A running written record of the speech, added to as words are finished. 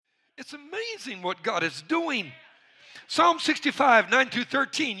It's amazing what God is doing. Psalm 65, 9 through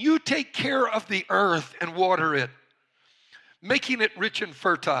 13. You take care of the earth and water it, making it rich and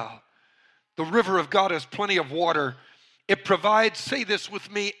fertile. The river of God has plenty of water. It provides, say this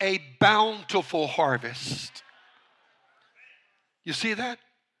with me, a bountiful harvest. You see that?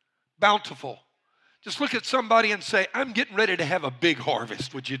 Bountiful. Just look at somebody and say, I'm getting ready to have a big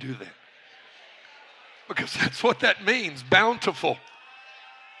harvest. Would you do that? Because that's what that means, bountiful.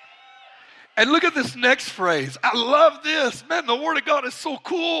 And look at this next phrase. I love this. Man, the Word of God is so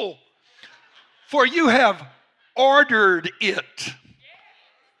cool. For you have ordered it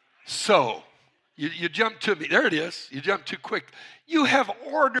so. You jump to me. There it is. You jump too quick. You have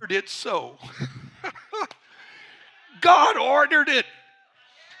ordered it so. God ordered it.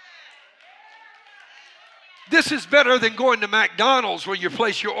 This is better than going to McDonald's where you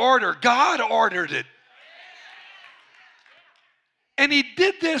place your order. God ordered it. And he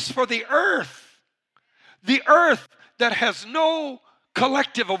did this for the earth. The earth that has no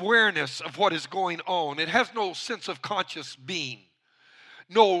collective awareness of what is going on. It has no sense of conscious being.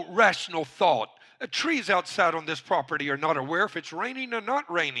 No rational thought. The trees outside on this property are not aware if it's raining or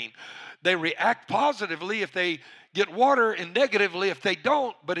not raining. They react positively if they get water and negatively if they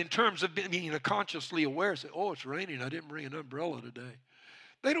don't. But in terms of being consciously aware, say, oh, it's raining. I didn't bring an umbrella today.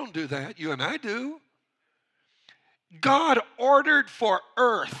 They don't do that. You and I do. God ordered for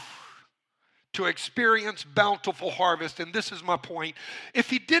earth to experience bountiful harvest. And this is my point. If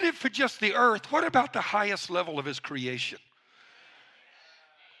he did it for just the earth, what about the highest level of his creation?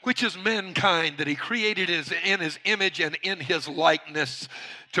 Which is mankind, that he created in his image and in his likeness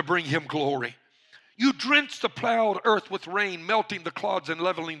to bring him glory. You drench the plowed earth with rain, melting the clods and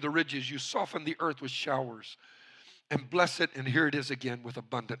leveling the ridges. You soften the earth with showers and bless it, and here it is again, with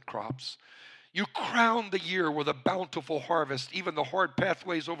abundant crops. You crown the year with a bountiful harvest. Even the hard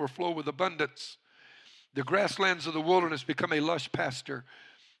pathways overflow with abundance. The grasslands of the wilderness become a lush pasture,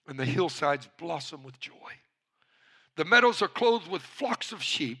 and the hillsides blossom with joy. The meadows are clothed with flocks of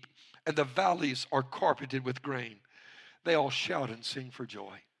sheep, and the valleys are carpeted with grain. They all shout and sing for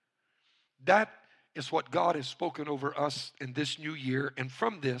joy. That is what God has spoken over us in this new year. And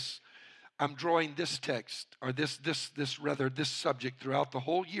from this, I'm drawing this text, or this subject throughout the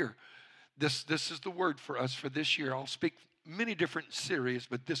whole year. This is the word for us for this year. I'll speak many different series,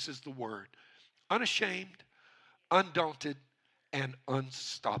 but this is the word. Unashamed, undaunted, and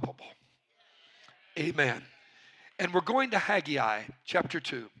unstoppable. Amen. And we're going to Haggai chapter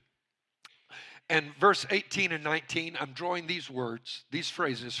 2. And verse 18 and 19, I'm drawing these words, these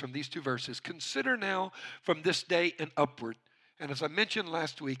phrases from these two verses. Consider now from this day and upward. And as I mentioned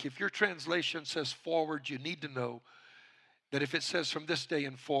last week, if your translation says forward, you need to know that if it says from this day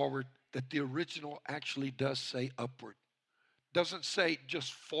and forward, that the original actually does say upward. Doesn't say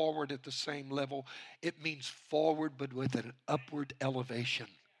just forward at the same level. It means forward, but with an upward elevation.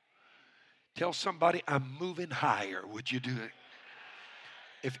 Tell somebody, I'm moving higher. Would you do it?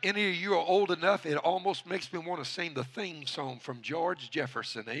 If any of you are old enough, it almost makes me want to sing the theme song from George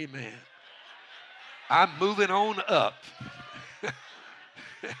Jefferson. Amen. I'm moving on up.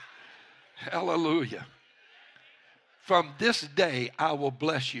 Hallelujah. From this day, I will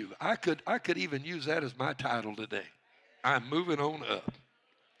bless you. I could even use that as my title today. I'm moving on up.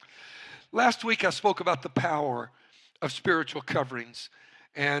 Last week, I spoke about the power of spiritual coverings.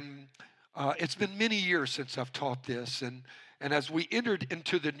 And it's been many years since I've taught this. And as we entered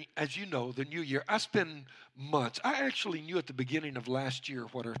into as you know, the new year, I spent months. I actually knew at the beginning of last year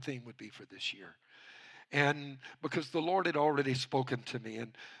what our theme would be for this year. And because the Lord had already spoken to me.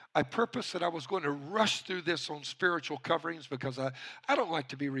 And I purposed that I was going to rush through this on spiritual coverings because I don't like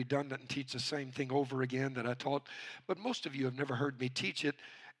to be redundant and teach the same thing over again that I taught. But most of you have never heard me teach it.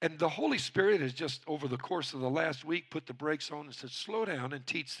 And the Holy Spirit has just, over the course of the last week, put the brakes on and said, slow down and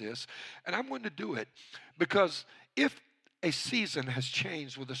teach this. And I'm going to do it because if a season has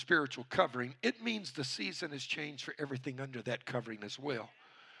changed with a spiritual covering, it means the season has changed for everything under that covering as well.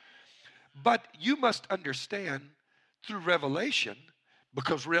 But you must understand through revelation,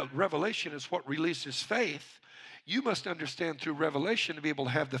 because revelation is what releases faith. You must understand through revelation to be able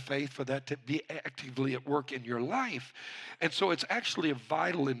to have the faith for that to be actively at work in your life. And so it's actually of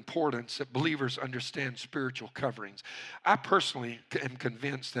vital importance that believers understand spiritual coverings. I personally am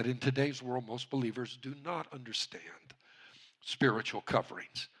convinced that in today's world, most believers do not understand spiritual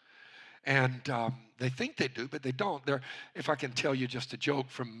coverings. And they think they do, but they don't. If I can tell you just a joke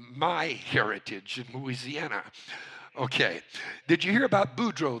from my heritage in Louisiana. Okay. Did you hear about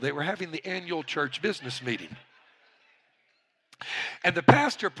Boudreaux? They were having the annual church business meeting. And the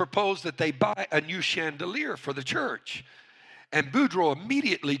pastor proposed that they buy a new chandelier for the church. And Boudreaux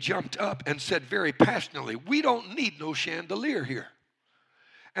immediately jumped up and said very passionately, "We don't need no chandelier here."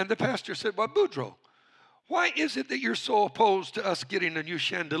 And the pastor said, "Well, Boudreaux, why is it that you're so opposed to us getting a new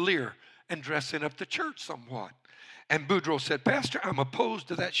chandelier and dressing up the church somewhat?" And Boudreaux said, "Pastor, I'm opposed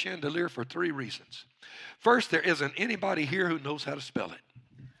to that chandelier for 3 reasons. First, there isn't anybody here who knows how to spell it.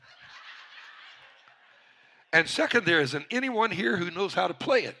 And second, there isn't anyone here who knows how to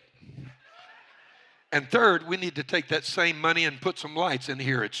play it. And third, we need to take that same money and put some lights in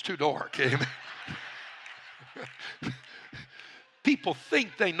here. It's too dark." Amen. People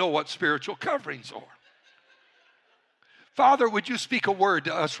think they know what spiritual coverings are. Father, would you speak a word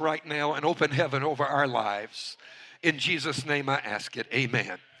to us right now and open heaven over our lives? In Jesus' name I ask it.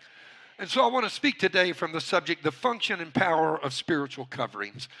 Amen. And so I want to speak today from the subject, the function and power of spiritual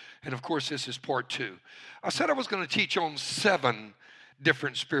coverings. And of course, this is part 2. I said I was going to teach on 7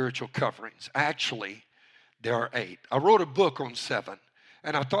 different spiritual coverings. Actually, there are 8. I wrote a book on 7.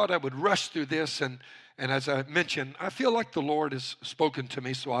 And I thought I would rush through this. And as I mentioned, I feel like the Lord has spoken to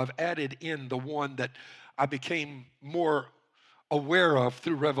me. So I've added in the one that I became more aware of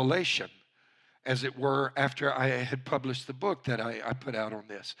through revelation, as it were, after I had published the book that I put out on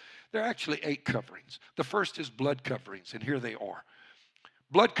this. There are actually 8 coverings. The first is blood coverings, and here they are.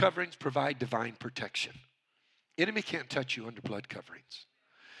 Blood coverings provide divine protection. Enemy can't touch you under blood coverings.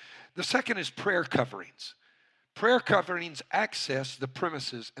 The second is prayer coverings. Prayer coverings access the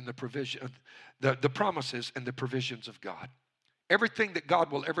premises and the provision, the promises and the provisions of God. Everything that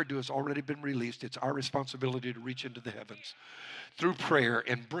God will ever do has already been released. It's our responsibility to reach into the heavens through prayer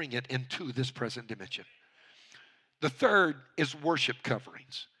and bring it into this present dimension. The third is worship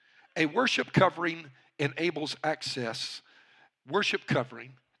coverings. A worship covering enables access. Worship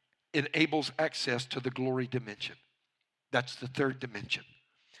covering enables access to the glory dimension. That's the third dimension.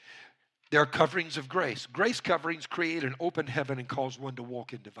 There are coverings of grace. Grace coverings create an open heaven and cause one to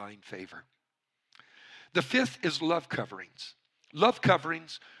walk in divine favor. The fifth is love coverings. Love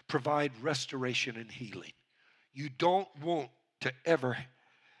coverings provide restoration and healing. You don't want to ever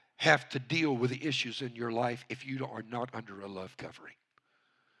have to deal with the issues in your life if you are not under a love covering.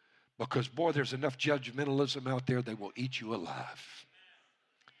 Because, boy, there's enough judgmentalism out there that will eat you alive.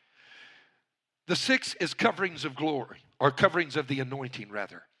 The sixth is coverings of glory, or coverings of the anointing,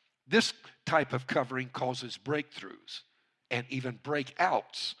 rather. This type of covering causes breakthroughs and even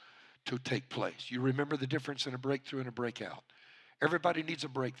breakouts to take place. You remember the difference in a breakthrough and a breakout. Everybody needs a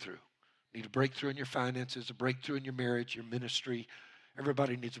breakthrough. You need a breakthrough in your finances, a breakthrough in your marriage, your ministry.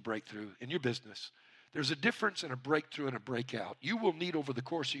 Everybody needs a breakthrough in your business. There's a difference in a breakthrough and a breakout. You will need over the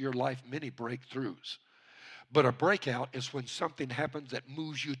course of your life many breakthroughs. But a breakout is when something happens that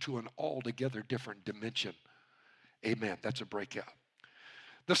moves you to an altogether different dimension. Amen. That's a breakout.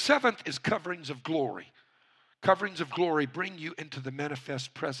 The seventh is coverings of glory. Coverings of glory bring you into the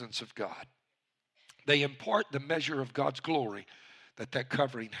manifest presence of God. They impart the measure of God's glory that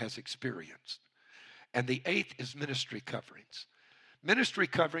covering has experienced. And the eighth is ministry coverings. Ministry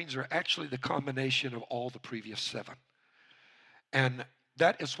coverings are actually the combination of all the previous 7. And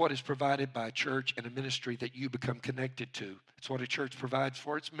that is what is provided by a church and a ministry that you become connected to. It's what a church provides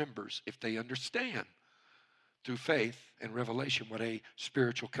for its members if they understand through faith and revelation what a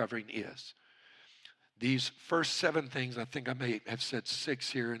spiritual covering is. These first 7 things, I think I may have said 6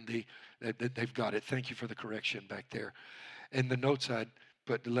 here, and they've got it. Thank you for the correction back there. In the notes I'd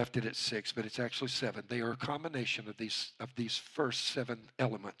left it at 6, but it's actually 7. They are a combination of these first 7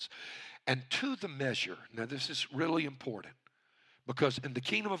 elements. And to the measure, now this is really important, because in the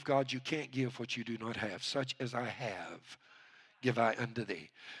kingdom of God you can't give what you do not have. Such as I have, give I unto thee.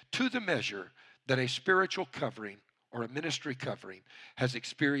 To the measure that a spiritual covering or a ministry covering has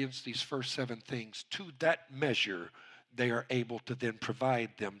experienced these first 7 things, to that measure they are able to then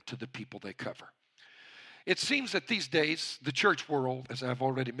provide them to the people they cover. It seems that these days the church world, as I've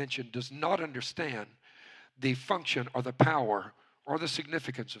already mentioned, does not understand the function or the power or the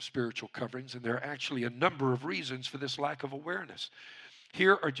significance of spiritual coverings, and there are actually a number of reasons for this lack of awareness.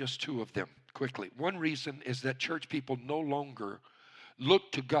 Here are just 2 of them quickly. One reason is that church people no longer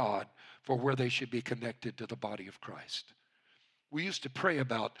look to God for where they should be connected to the body of Christ. We used to pray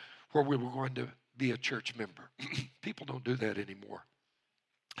about where we were going to be a church member. People don't do that anymore.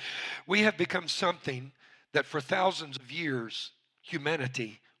 We have become something that for thousands of years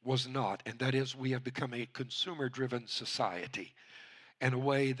humanity was not, and that is we have become a consumer-driven society in a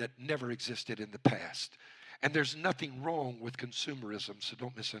way that never existed in the past. And there's nothing wrong with consumerism, so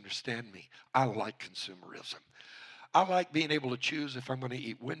don't misunderstand me. I like consumerism. I like being able to choose if I'm going to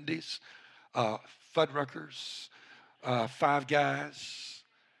eat Wendy's, Fuddruckers, Five Guys.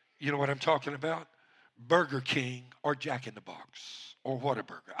 You know what I'm talking about? Burger King or Jack in the Box or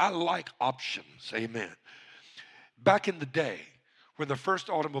Whataburger. I like options. Amen. Back in the day, when the first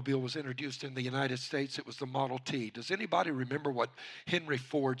automobile was introduced in the United States, it was the Model T. Does anybody remember what Henry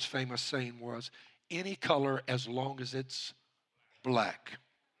Ford's famous saying was? Any color as long as it's black.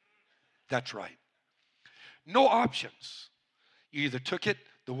 That's right. No options. You either took it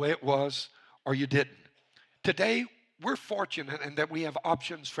the way it was or you didn't. Today, we're fortunate in that we have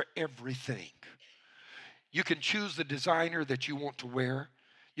options for everything. You can choose the designer that you want to wear.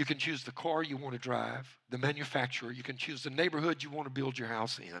 You can choose the car you want to drive, the manufacturer. You can choose the neighborhood you want to build your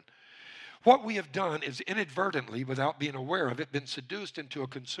house in. What we have done is inadvertently, without being aware of it, been seduced into a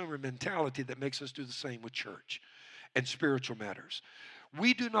consumer mentality that makes us do the same with church and spiritual matters.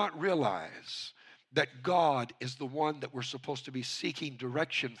 We do not realize that God is the one that we're supposed to be seeking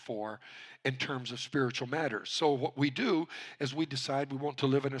direction for in terms of spiritual matters. So what we do is we decide we want to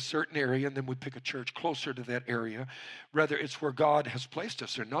live in a certain area, and then we pick a church closer to that area. Whether it's where God has placed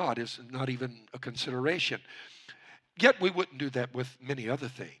us or not is not even a consideration. Yet we wouldn't do that with many other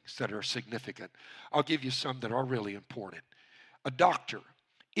things that are significant. I'll give you some that are really important. A doctor.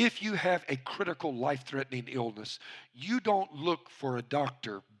 If you have a critical life-threatening illness, you don't look for a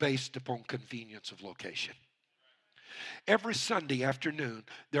doctor based upon convenience of location. Every Sunday afternoon,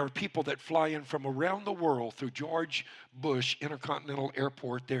 there are people that fly in from around the world through George Bush Intercontinental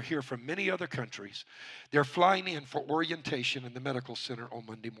Airport. They're here from many other countries. They're flying in for orientation in the medical center on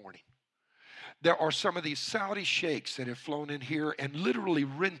Monday morning. There are some of these Saudi sheikhs that have flown in here and literally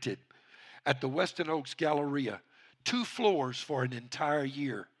rented at the Weston Oaks Galleria 2 floors for an entire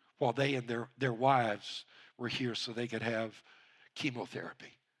year while they and their wives were here so they could have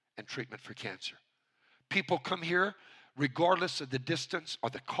chemotherapy and treatment for cancer. People come here regardless of the distance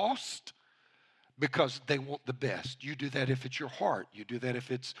or the cost because they want the best. You do that if it's your heart. You do that if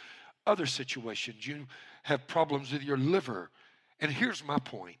it's other situations. You have problems with your liver. And here's my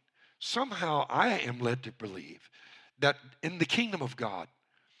point. Somehow I am led to believe that in the kingdom of God,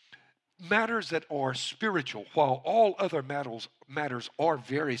 matters that are spiritual, while all other matters are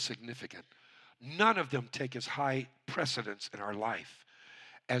very significant, none of them take as high precedence in our life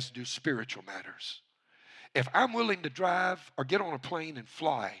as do spiritual matters. If I'm willing to drive or get on a plane and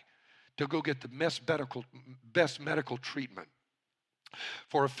fly to go get the best medical treatment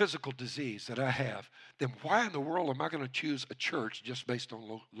for a physical disease that I have, then why in the world am I going to choose a church just based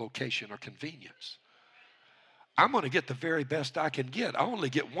on location or convenience? I'm going to get the very best I can get. I only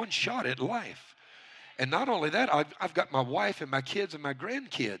get one shot at life. And not only that, I've got my wife and my kids and my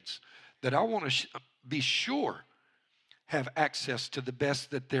grandkids that I want to be sure have access to the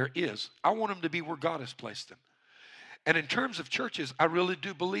best that there is. I want them to be where God has placed them. And in terms of churches, I really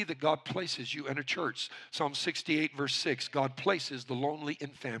do believe that God places you in a church. Psalm 68, verse 6, God places the lonely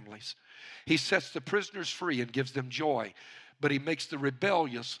in families. He sets the prisoners free and gives them joy, but he makes the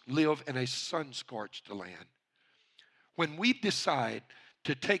rebellious live in a sun-scorched land. When we decide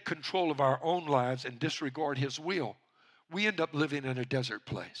to take control of our own lives and disregard his will, we end up living in a desert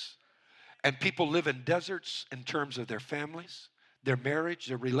place. And people live in deserts in terms of their families, their marriage,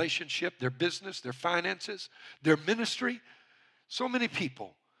 their relationship, their business, their finances, their ministry. So many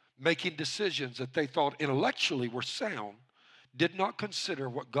people making decisions that they thought intellectually were sound did not consider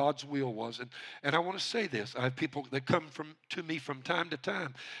what God's will was. And I want to say this. I have people that come to me from time to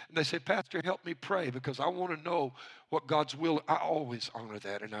time, and they say, Pastor, help me pray because I want to know what God's will. I always honor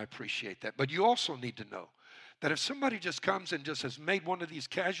that, and I appreciate that. But you also need to know that if somebody just comes and just has made one of these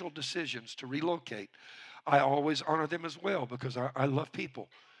casual decisions to relocate, I always honor them as well because I love people.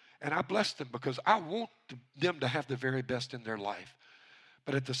 And I bless them because I want them to have the very best in their life.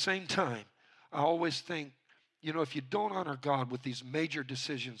 But at the same time, I always think, you know, if you don't honor God with these major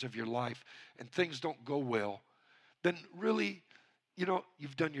decisions of your life and things don't go well, then really, you know,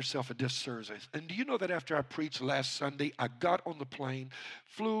 you've done yourself a disservice. And do you know that after I preached last Sunday, I got on the plane,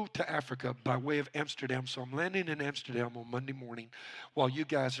 flew to Africa by way of Amsterdam. So I'm landing in Amsterdam on Monday morning while you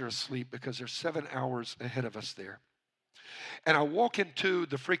guys are asleep because they're 7 hours ahead of us there. And I walk into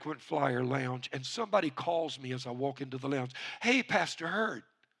the frequent flyer lounge and somebody calls me as I walk into the lounge. Hey, Pastor Hurd.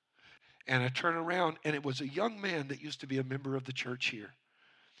 And I turn around, and it was a young man that used to be a member of the church here.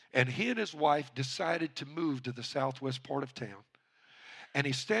 And he and his wife decided to move to the southwest part of town. And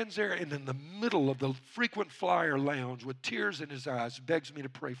he stands there and in the middle of the frequent flyer lounge with tears in his eyes begs me to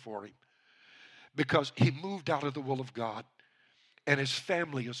pray for him because he moved out of the will of God, and his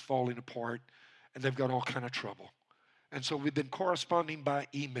family is falling apart, and they've got all kind of trouble. And so we've been corresponding by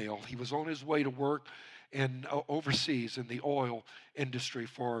email. He was on his way to work overseas in the oil industry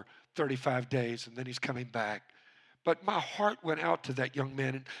for 35 days, and then he's coming back. But my heart went out to that young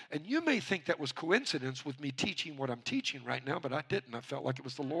man. And you may think that was coincidence with me teaching what I'm teaching right now, but I didn't. I felt like it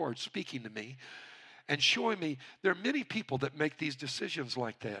was the Lord speaking to me and showing me there are many people that make these decisions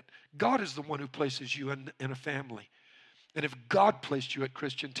like that. God is the one who places you in a family. And if God placed you at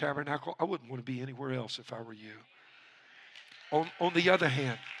Christian Tabernacle, I wouldn't want to be anywhere else if I were you. On the other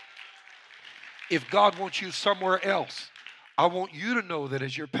hand, if God wants you somewhere else, I want you to know that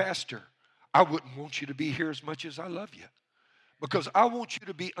as your pastor, I wouldn't want you to be here as much as I love you. Because I want you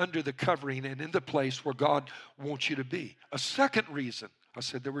to be under the covering and in the place where God wants you to be. A second reason, I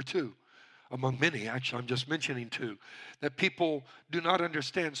said there were two, among many, actually, I'm just mentioning two, that people do not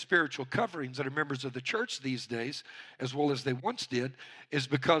understand spiritual coverings that are members of the church these days, as well as they once did, is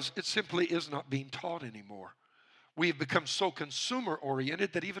because it simply is not being taught anymore. We have become so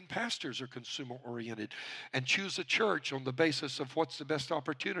consumer-oriented that even pastors are consumer-oriented and choose a church on the basis of what's the best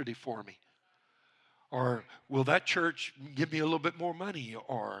opportunity for me. Or will that church give me a little bit more money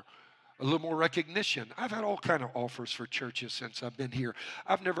or a little more recognition? I've had all kind of offers for churches since I've been here.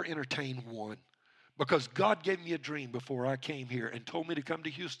 I've never entertained one because God gave me a dream before I came here and told me to come to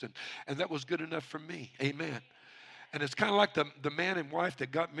Houston, and that was good enough for me. Amen. And it's kind of like the man and wife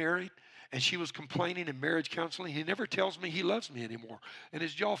that got married, and she was complaining in marriage counseling. He never tells me he loves me anymore. And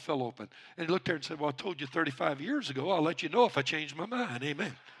his jaw fell open. And he looked there and said, well, I told you 35 years ago. I'll let you know if I change my mind.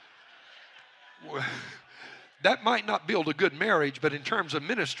 Amen. Well, that might not build a good marriage, but in terms of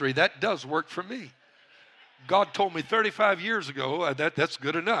ministry, that does work for me. God told me 35 years ago, that's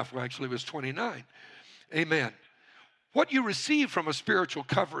good enough. Well, actually, it was 29. Amen. What you receive from a spiritual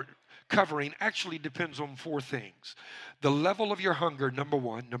covering actually depends on four things. The level of your hunger, number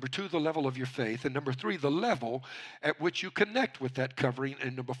one. Number two, the level of your faith. And number three, the level at which you connect with that covering.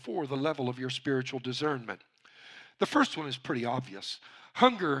 And number four, the level of your spiritual discernment. The first one is pretty obvious.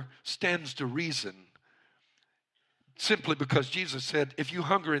 Hunger stands to reason simply because Jesus said, if you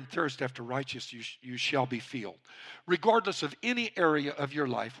hunger and thirst after righteousness, you shall be filled. Regardless of any area of your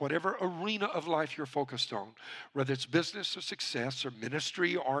life, whatever arena of life you're focused on, whether it's business or success or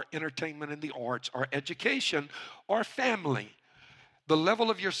ministry or entertainment and the arts or education or family, the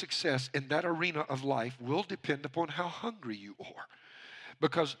level of your success in that arena of life will depend upon how hungry you are.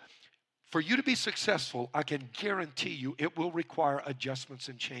 Because for you to be successful, I can guarantee you it will require adjustments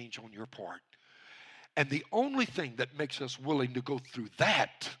and change on your part. And the only thing that makes us willing to go through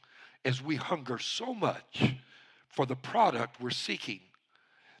that is we hunger so much for the product we're seeking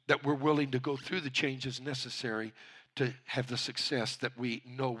that we're willing to go through the changes necessary to have the success that we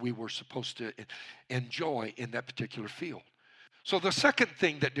know we were supposed to enjoy in that particular field. So the second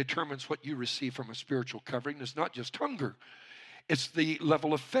thing that determines what you receive from a spiritual covering is not just hunger. It's the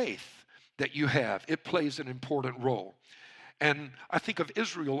level of faith that you have. It plays an important role. And I think of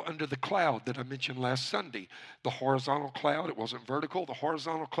Israel under the cloud that I mentioned last Sunday. The horizontal cloud, it wasn't vertical. The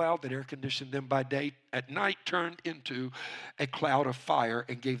horizontal cloud that air conditioned them by day, at night turned into a cloud of fire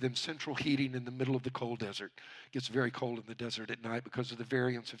and gave them central heating in the middle of the cold desert. It gets very cold in the desert at night because of the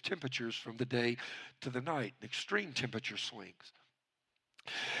variance of temperatures from the day to the night, extreme temperature swings.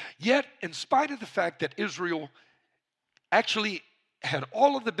 Yet, in spite of the fact that Israel actually had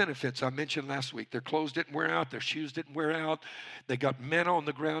all of the benefits I mentioned last week. Their clothes didn't wear out. Their shoes didn't wear out. They got manna on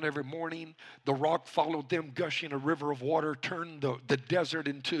the ground every morning. The rock followed them, gushing a river of water, turned the desert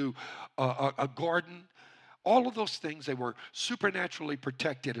into a garden. All of those things, they were supernaturally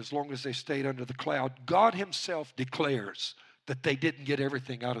protected as long as they stayed under the cloud. God himself declares that they didn't get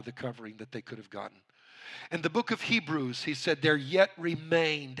everything out of the covering that they could have gotten. In the book of Hebrews, he said, there yet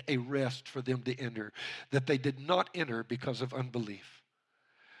remained a rest for them to enter, that they did not enter because of unbelief.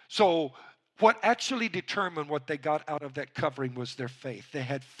 So what actually determined what they got out of that covering was their faith. They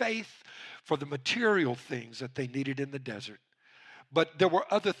had faith for the material things that they needed in the desert. But there were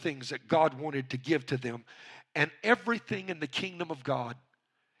other things that God wanted to give to them. And everything in the kingdom of God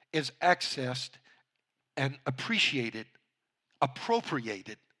is accessed and appreciated,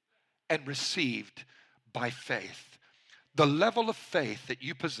 appropriated, and received by faith. The level of faith that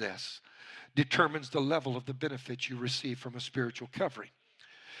you possess determines the level of the benefits you receive from a spiritual covering.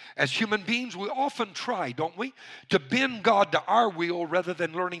 As human beings, we often try, don't we, to bend God to our will rather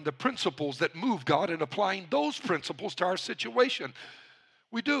than learning the principles that move God and applying those principles to our situation.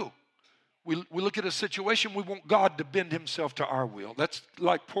 We do. We look at a situation, we want God to bend himself to our will. That's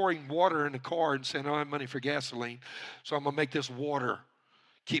like pouring water in a car and saying, I don't have money for gasoline, so I'm going to make this water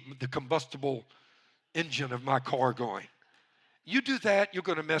keep the combustible engine of my car going. You do that, you're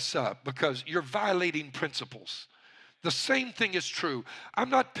going to mess up because you're violating principles. The same thing is true. I'm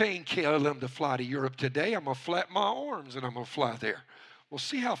not paying KLM to fly to Europe today. I'm going to flap my arms and I'm going to fly there. Well,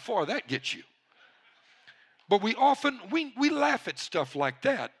 see how far that gets you. But we often, we laugh at stuff like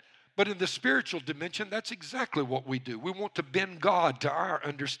that. But in the spiritual dimension, that's exactly what we do. We want to bend God to our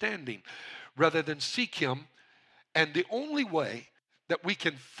understanding rather than seek Him. And the only way that we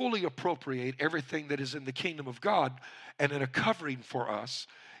can fully appropriate everything that is in the kingdom of God and in a covering for us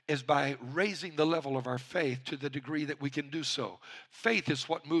is by raising the level of our faith to the degree that we can do so. Faith is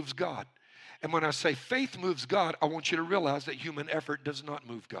what moves God. And when I say faith moves God, I want you to realize that human effort does not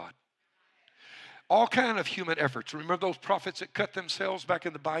move God. All kind of human efforts. Remember those prophets that cut themselves back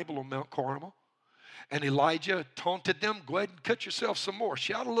in the Bible on Mount Carmel? And Elijah taunted them, go ahead and cut yourself some more.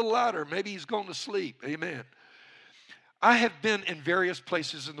 Shout a little louder. Maybe he's going to sleep. Amen. I have been in various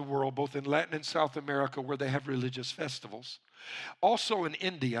places in the world, both in Latin and South America, where they have religious festivals. Also in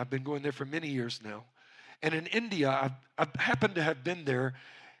India. I've been going there for many years now. And in India, I happened to have been there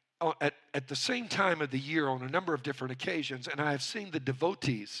at the same time of the year on a number of different occasions, and I have seen the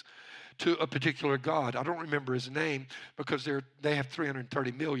devotees to a particular god. I don't remember his name because they have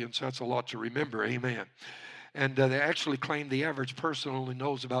 330 million, so that's a lot to remember. Amen. And they actually claim the average person only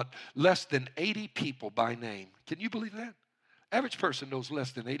knows about less than 80 people by name. Can you believe that? Average person knows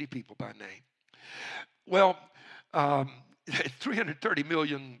less than 80 people by name. Well, 330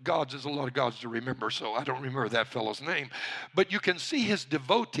 million gods is a lot of gods to remember, so I don't remember that fellow's name. But you can see his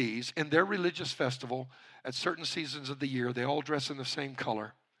devotees in their religious festival at certain seasons of the year. They all dress in the same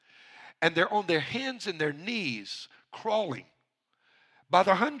color. And they're on their hands and their knees crawling. By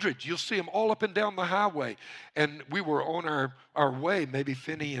the hundreds, you'll see them all up and down the highway. And we were on our way. Maybe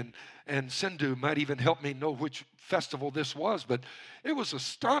Finney and Sindhu might even help me know which festival this was. But it was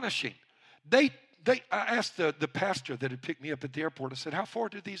astonishing. I asked the pastor that had picked me up at the airport, I said, how far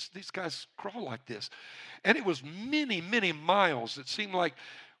do these guys crawl like this? And it was many, many miles. It seemed like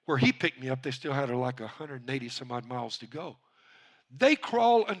where he picked me up, they still had like 180 some odd miles to go. They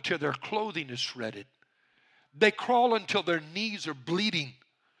crawl until their clothing is shredded. They crawl until their knees are bleeding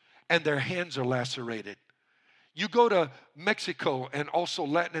and their hands are lacerated. You go to Mexico and also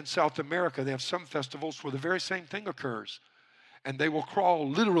Latin and South America, they have some festivals where the very same thing occurs. And they will crawl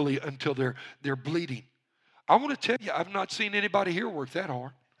literally until they're bleeding. I want to tell you, I've not seen anybody here work that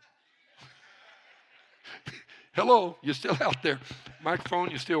hard. Hello, you're still out there. Microphone,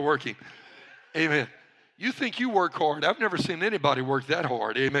 you're still working. Amen. You think you work hard. I've never seen anybody work that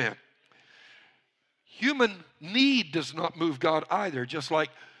hard. Amen. Human need does not move God either, just like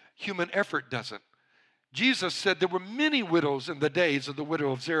human effort doesn't. Jesus said there were many widows in the days of the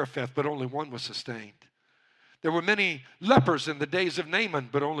widow of Zarephath, but only one was sustained. There were many lepers in the days of Naaman,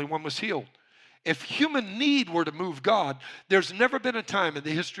 but only one was healed. If human need were to move God, there's never been a time in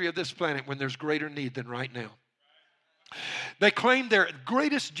the history of this planet when there's greater need than right now. They claim their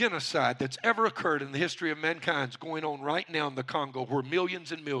greatest genocide that's ever occurred in the history of mankind is going on right now in the Congo, where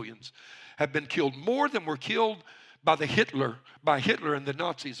millions and millions have been killed, more than were killed by Hitler and the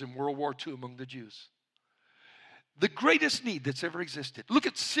Nazis in World War II among the Jews. The greatest need that's ever existed. Look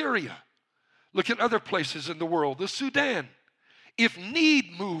at Syria. Look at other places in the world. The Sudan. If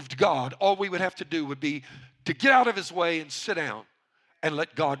need moved God, all we would have to do would be to get out of his way and sit down and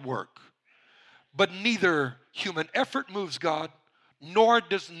let God work. But neither human effort moves God, nor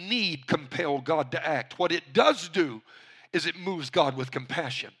does need compel God to act. What it does do is it moves God with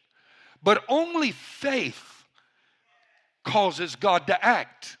compassion. But only faith causes God to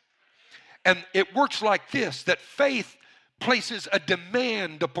act. And it works like this, that faith places a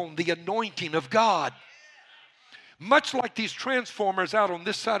demand upon the anointing of God. Much like these transformers out on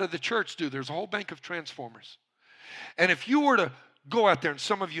this side of the church do. There's a whole bank of transformers. And if you were to go out there, and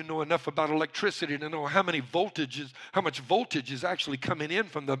some of you know enough about electricity to know how much voltage is actually coming in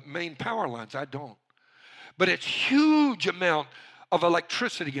from the main power lines. I don't. But it's huge amount of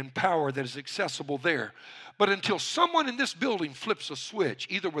electricity and power that is accessible there. But until someone in this building flips a switch,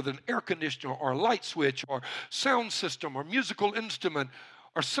 either with an air conditioner or a light switch or sound system or musical instrument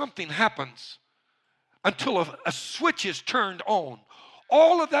or something happens, until a switch is turned on,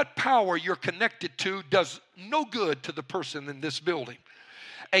 all of that power you're connected to does no good to the person in this building.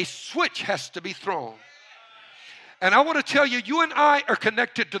 A switch has to be thrown. And I want to tell you, you and I are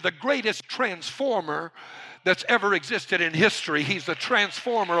connected to the greatest transformer that's ever existed in history. He's the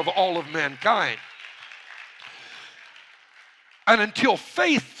transformer of all of mankind. And until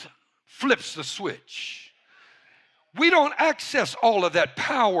faith flips the switch, we don't access all of that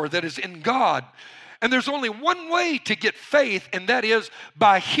power that is in God. And there's only one way to get faith, and that is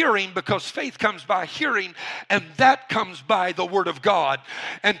by hearing, because faith comes by hearing, and that comes by the Word of God.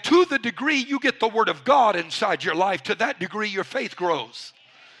 And to the degree you get the Word of God inside your life, to that degree your faith grows.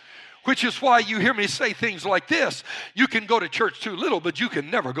 Which is why you hear me say things like this. You can go to church too little, but you can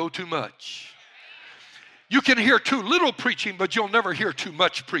never go too much. You can hear too little preaching, but you'll never hear too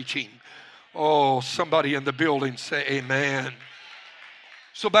much preaching. Oh, somebody in the building say amen.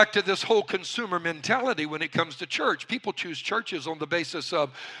 So back to this whole consumer mentality when it comes to church. People choose churches on the basis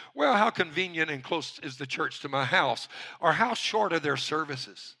of, well, how convenient and close is the church to my house? Or how short are their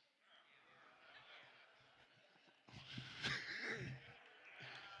services?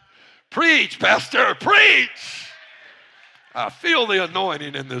 Preach, Pastor, preach. I feel the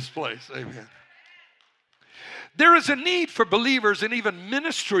anointing in this place. Amen. There is a need for believers and even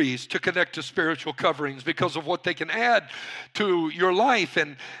ministries to connect to spiritual coverings because of what they can add to your life.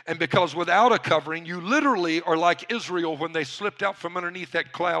 And because without a covering, you literally are like Israel when they slipped out from underneath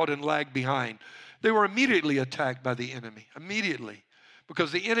that cloud and lagged behind. They were immediately attacked by the enemy, immediately.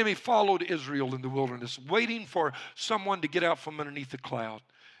 Because the enemy followed Israel in the wilderness, waiting for someone to get out from underneath the cloud.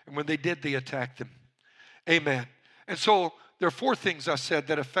 And when they did, they attacked them. Amen. And so there are 4 things I said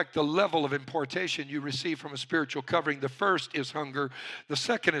that affect the level of impartation you receive from a spiritual covering. The first is hunger. The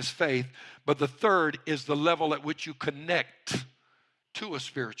second is faith. But the third is the level at which you connect to a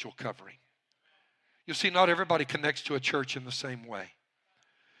spiritual covering. You see, not everybody connects to a church in the same way.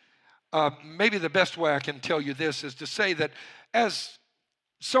 Maybe the best way I can tell you this is to say that as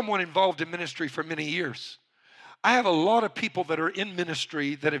someone involved in ministry for many years, I have a lot of people that are in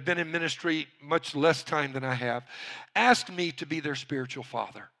ministry, that have been in ministry much less time than I have, ask me to be their spiritual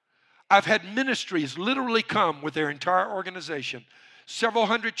father. I've had ministries literally come with their entire organization, several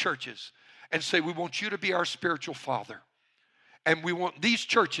hundred churches, and say, we want you to be our spiritual father. And we want these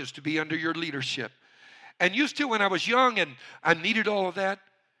churches to be under your leadership. And used to, when I was young and I needed all of that,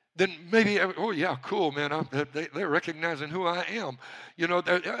 then maybe, oh yeah, cool, man, they're recognizing who I am. You know,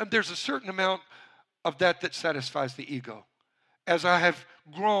 there's a certain amount of that satisfies the ego. As I have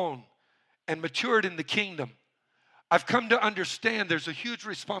grown and matured in the kingdom, I've come to understand there's a huge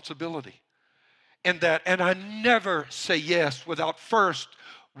responsibility in that. And I never say yes without first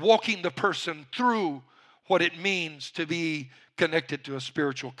walking the person through what it means to be connected to a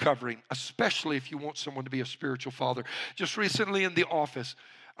spiritual covering, especially if you want someone to be a spiritual father. Just recently in the office,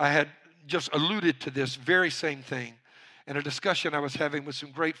 I had just alluded to this very same thing in a discussion I was having with some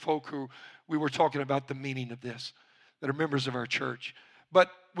great folk who we were talking about the meaning of this, that are members of our church. But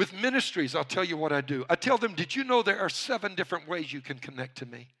with ministries, I'll tell you what I do. I tell them, did you know there are 7 different ways you can connect to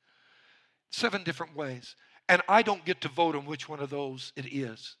me? 7 different ways. And I don't get to vote on which one of those it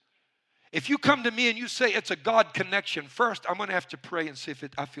is. If you come to me and you say it's a God connection, first I'm going to have to pray and see if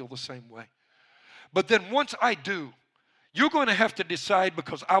I feel the same way. But then once I do, you're going to have to decide,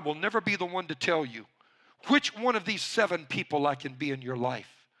 because I will never be the one to tell you which one of these 7 people I can be in your life.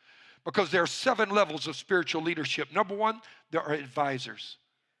 Because there are 7 levels of spiritual leadership. Number 1, there are advisors.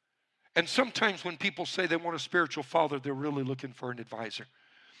 And sometimes when people say they want a spiritual father, they're really looking for an advisor.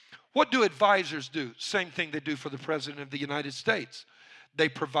 What do advisors do? Same thing they do for the President of the United States. They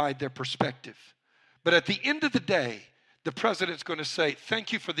provide their perspective. But at the end of the day, the President's going to say,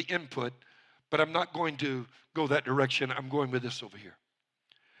 thank you for the input, but I'm not going to go that direction. I'm going with this over here.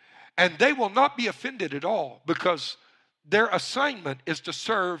 And they will not be offended at all, because their assignment is to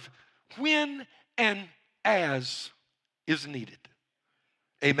serve when and as is needed.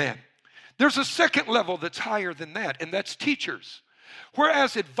 Amen. There's a second level that's higher than that, and that's teachers.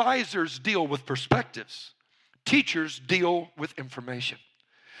 Whereas advisors deal with perspectives, teachers deal with information.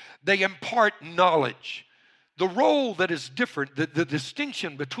 They impart knowledge. The role that is different, the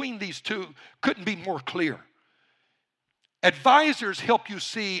distinction between these two couldn't be more clear. Advisors help you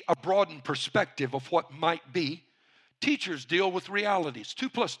see a broadened perspective of what might be. Teachers deal with realities. 2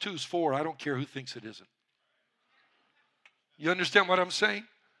 + 2 is 4. I don't care who thinks it isn't. You understand what I'm saying?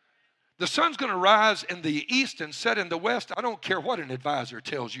 The sun's going to rise in the east and set in the west. I don't care what an advisor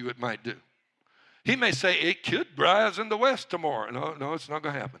tells you it might do. He may say it could rise in the west tomorrow. No, it's not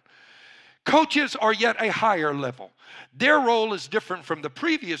going to happen. Coaches are yet a higher level. Their role is different from the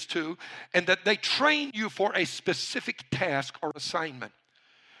previous 2 in that they train you for a specific task or assignment.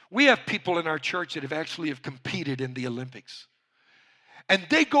 We have people in our church that have competed in the Olympics. And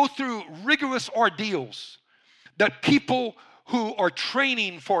they go through rigorous ordeals that people who are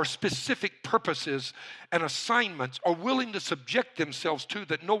training for specific purposes and assignments are willing to subject themselves to,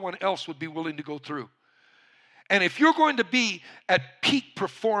 that no one else would be willing to go through. And if you're going to be at peak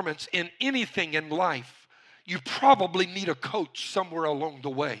performance in anything in life, you probably need a coach somewhere along the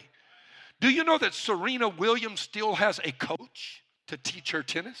way. Do you know that Serena Williams still has a coach to teach her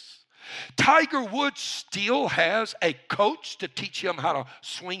tennis? Tiger Woods still has a coach to teach him how to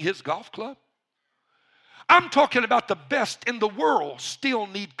swing his golf club. I'm talking about the best in the world still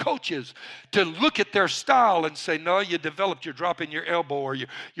need coaches to look at their style and say, no, you developed, you're dropping your elbow, or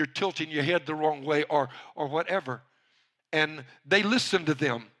you're tilting your head the wrong way, or whatever. And they listen to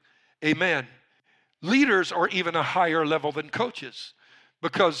them. Amen. Leaders are even a higher level than coaches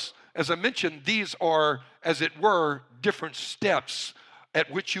because, as I mentioned, these are, as it were, different steps at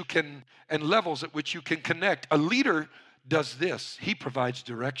which you can, and levels at which you can connect. A leader does this. He provides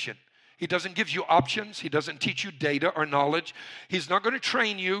direction. He doesn't give you options. He doesn't teach you data or knowledge. He's not going to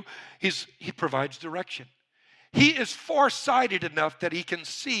train you. He provides direction. He is farsighted enough that he can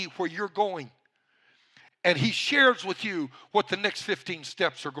see where you're going. And he shares with you what the next 15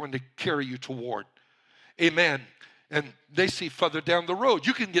 steps are going to carry you toward. Amen. And they see further down the road.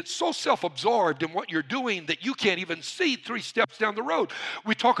 You can get so self-absorbed in what you're doing that you can't even see 3 steps down the road.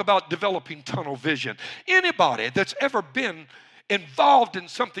 We talk about developing tunnel vision. Anybody that's ever been involved in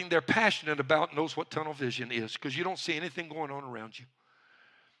something they're passionate about knows what tunnel vision is because you don't see anything going on around you.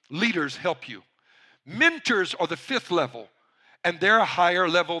 Leaders help you. Mentors are the 5th level, and they're a higher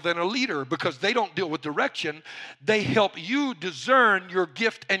level than a leader because they don't deal with direction. They help you discern your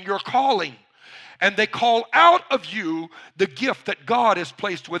gift and your calling. And they call out of you the gift that God has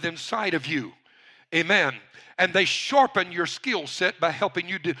placed within inside of you. Amen. And they sharpen your skill set by helping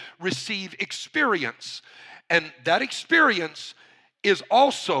you to receive experience. And that experience is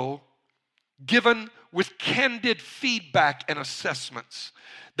also given with candid feedback and assessments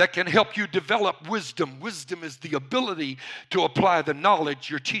that can help you develop wisdom. Wisdom is the ability to apply the knowledge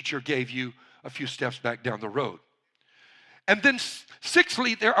your teacher gave you a few steps back down the road. And then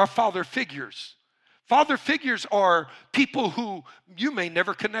 6thly, there are father figures. Father figures are people who you may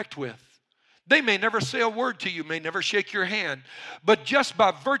never connect with. They may never say a word to you, may never shake your hand, but just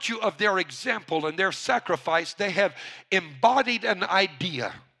by virtue of their example and their sacrifice, they have embodied an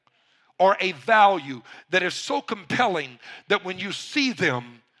idea or a value that is so compelling that when you see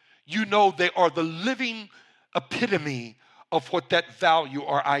them, you know they are the living epitome of what that value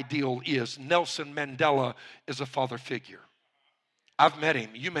or ideal is. Nelson Mandela is a father figure. I've met him.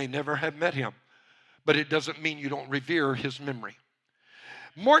 You may never have met him, but it doesn't mean you don't revere his memory.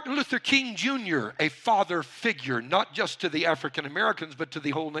 Martin Luther King Jr., a father figure, not just to the African Americans, but to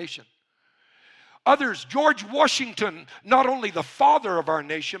the whole nation. Others, George Washington, not only the father of our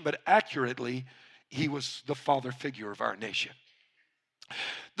nation, but accurately, he was the father figure of our nation.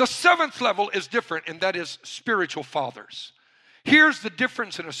 The 7th level is different, and that is spiritual fathers. Here's the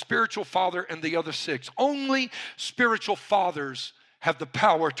difference in a spiritual father and the other 6. Only spiritual fathers have the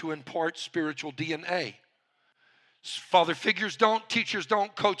power to impart spiritual DNA. Father figures don't, teachers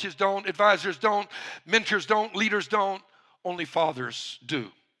don't, coaches don't, advisors don't, mentors don't, leaders don't. Only fathers do.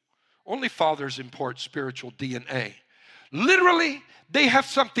 Only fathers impart spiritual DNA. Literally, they have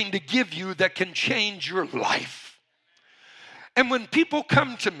something to give you that can change your life. And when people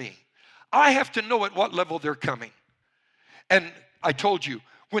come to me, I have to know at what level they're coming. And I told you,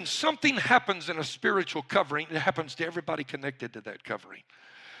 when something happens in a spiritual covering, it happens to everybody connected to that covering.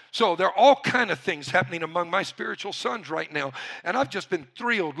 So there are all kind of things happening among my spiritual sons right now. And I've just been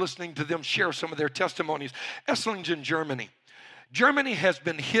thrilled listening to them share some of their testimonies. Esslingen, Germany. Germany has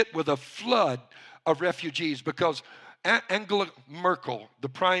been hit with a flood of refugees because Angela Merkel, the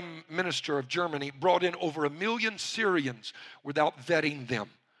prime minister of Germany, brought in over 1 million Syrians without vetting them.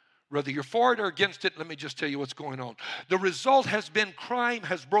 Whether you're for it or against it, let me just tell you what's going on. The result has been crime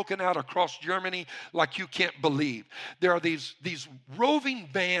has broken out across Germany like you can't believe. There are these roving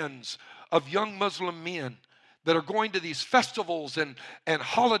bands of young Muslim men that are going to these festivals and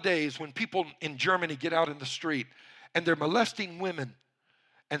holidays when people in Germany get out in the street, and they're molesting women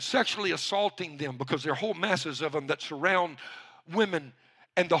and sexually assaulting them because there are whole masses of them that surround women,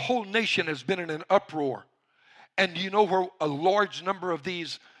 and the whole nation has been in an uproar. And you know where a large number of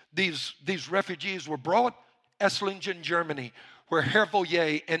these refugees were brought? Esslingen, Germany, where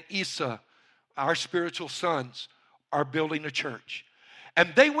Hervoye and Isa, our spiritual sons, are building a church.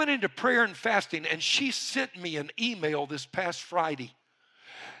 And they went into prayer and fasting, and she sent me an email this past Friday.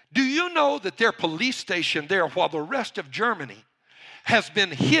 Do you know that their police station there, while the rest of Germany has been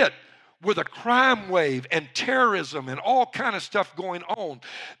hit with a crime wave and terrorism and all kind of stuff going on,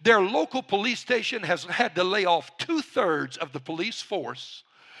 their local police station has had to lay off 2/3 of the police force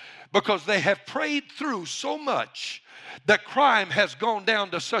because they have prayed through so much that crime has gone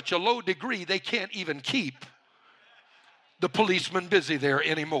down to such a low degree they can't even keep the policemen busy there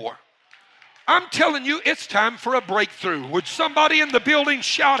anymore. I'm telling you, it's time for a breakthrough. Would somebody in the building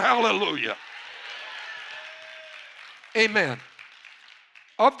shout hallelujah? Amen.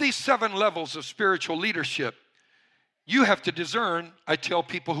 Of these 7 levels of spiritual leadership, You have to discern, I tell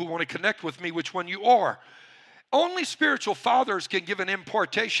people who want to connect with me, which one you are. Only spiritual fathers can give an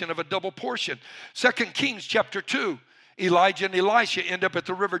impartation of a double portion. 2 Kings chapter 2. Elijah and Elisha end up at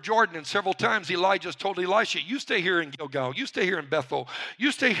the river Jordan, and several times Elijah's told Elisha, you stay here in Gilgal, you stay here in Bethel,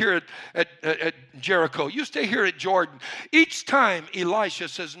 you stay here at Jericho, you stay here at Jordan. Each time Elisha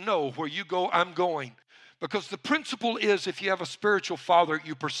says, no, where you go, I'm going. Because the principle is, if you have a spiritual father,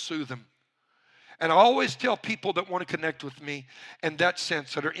 you pursue them. And I always tell people that want to connect with me in that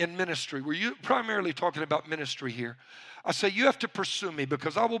sense, that are in ministry, we're primarily talking about ministry here. I say, you have to pursue me,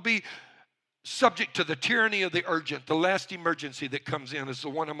 because I will be subject to the tyranny of the urgent. The last emergency that comes in is the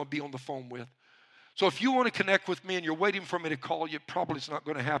one I'm going to be on the phone with. So if you want to connect with me and you're waiting for me to call you, probably it's not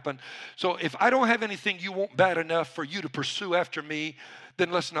going to happen. So if I don't have anything you want bad enough for you to pursue after me, then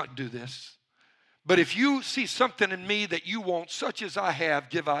let's not do this. But if you see something in me that you want, such as I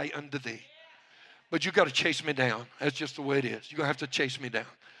have, give I unto thee. But you got to chase me down. That's just the way it is. You're going to have to chase me down.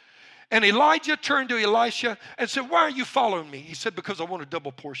 And Elijah turned to Elisha and said, why are you following me? He said, because I want a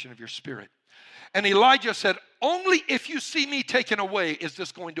double portion of your spirit. And Elijah said, only if you see me taken away is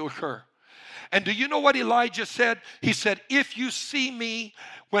this going to occur. And do you know what Elijah said? He said, if you see me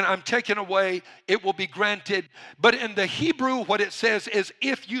when I'm taken away, it will be granted. But in the Hebrew, what it says is,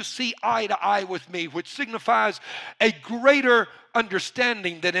 if you see eye to eye with me, which signifies a greater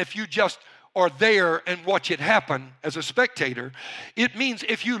understanding than if you just are there and watch it happen as a spectator. It means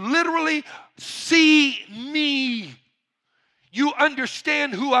if you literally see me, you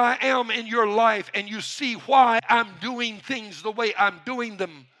understand who I am in your life, and you see why I'm doing things the way I'm doing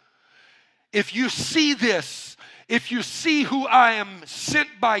them. If you see this, if you see who I am sent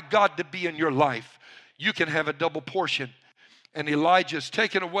by God to be in your life, you can have a double portion. And Elijah's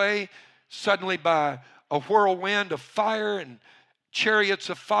taken away suddenly by a whirlwind of fire and chariots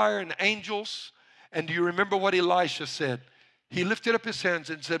of fire and angels. And do you remember what Elisha said? He lifted up his hands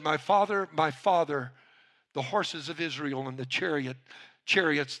and said, my father, the horses of Israel and the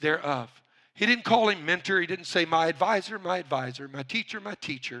chariots thereof. He didn't call him mentor. He didn't say my advisor, my teacher, my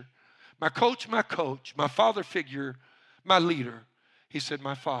coach, my father figure, my leader. He said,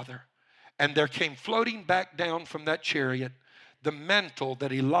 my father. And there came floating back down from that chariot the mantle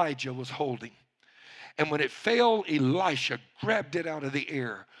that Elijah was holding. And when it fell, Elisha grabbed it out of the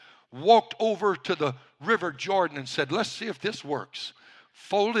air, walked over to the river Jordan and said, let's see if this works.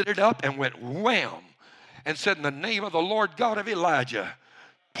 Folded it up and went wham, and said, in the name of the Lord God of Elijah,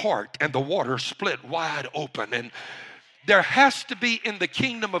 part, and the water split wide open. And there has to be in the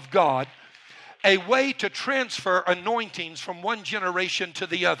kingdom of God a way to transfer anointings from one generation to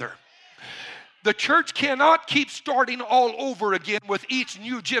the other. The church cannot keep starting all over again with each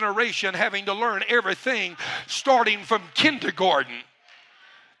new generation having to learn everything starting from kindergarten.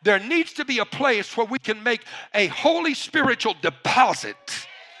 There needs to be a place where we can make a holy spiritual deposit,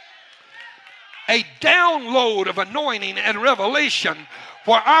 a download of anointing and revelation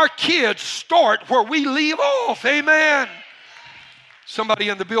where our kids start where we leave off. Amen. Somebody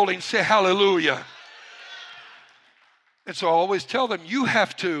in the building say hallelujah. And so I always tell them, you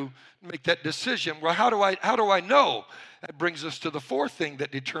have to make that decision. Well, how do I know? That brings us to the fourth thing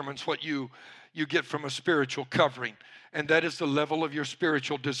that determines what you get from a spiritual covering, and that is the level of your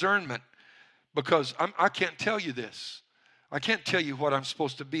spiritual discernment. Because I can't tell you this. I can't tell you what I'm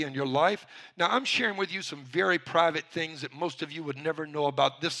supposed to be in your life. Now, I'm sharing with you some very private things that most of you would never know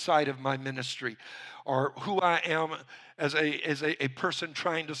about this side of my ministry, or who I am as a person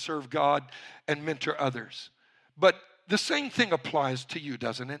trying to serve God and mentor others. But the same thing applies to you,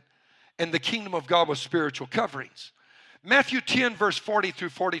 doesn't it? And the kingdom of God with spiritual coverings. Matthew 10, verse 40 through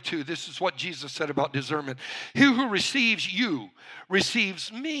 42, this is what Jesus said about discernment. He who receives you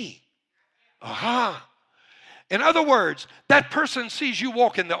receives me. Aha. In other words, that person sees you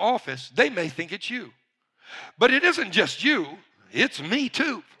walk in the office, they may think it's you. But it isn't just you, it's me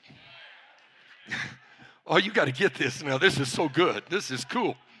too. Oh, you got to get this now. This is so good. This is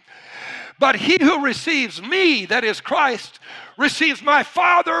cool. But he who receives me, that is Christ, receives my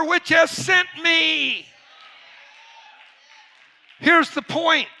Father which has sent me. Here's the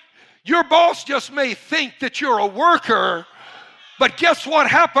point. Your boss just may think that you're a worker, but guess what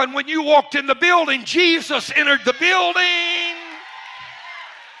happened when you walked in the building? Jesus entered the building.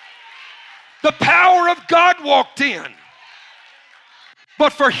 The power of God walked in.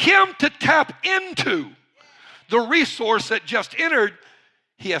 But for him to tap into the resource that just entered,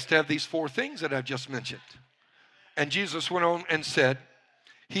 he has to have these four things that I've just mentioned. And Jesus went on and said,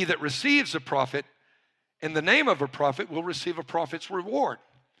 he that receives a prophet in the name of a prophet will receive a prophet's reward.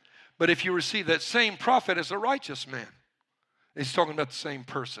 But if you receive that same prophet as a righteous man, he's talking about the same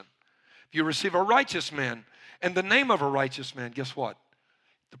person. If you receive a righteous man And the name of a righteous man, guess what?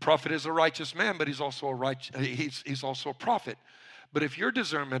 The prophet is a righteous man, but he's also he's also a prophet. But if your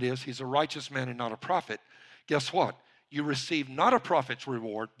discernment is he's a righteous man and not a prophet, guess what? You receive not a prophet's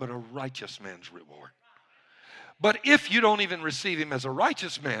reward, but a righteous man's reward. But if you don't even receive him as a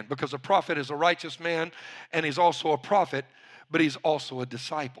righteous man, because a prophet is a righteous man and he's also a prophet, but he's also a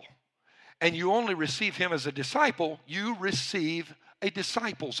disciple. And you only receive him as a disciple, you receive a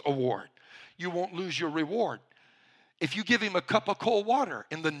disciple's award. You won't lose your reward. If you give him a cup of cold water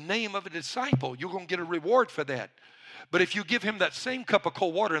in the name of a disciple, you're going to get a reward for that. But if you give him that same cup of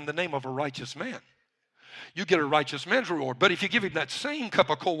cold water in the name of a righteous man, you get a righteous man's reward. But if you give him that same cup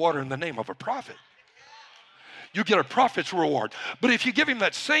of cold water in the name of a prophet, you get a prophet's reward. But if you give him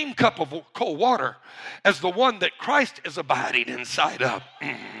that same cup of cold water as the one that Christ is abiding inside of,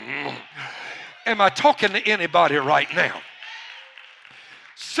 am I talking to anybody right now?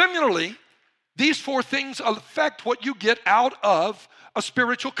 Similarly, these four things affect what you get out of a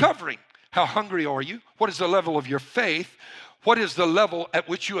spiritual covering. How hungry are you? What is the level of your faith? What is the level at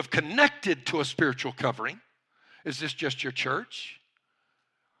which you have connected to a spiritual covering? Is this just your church?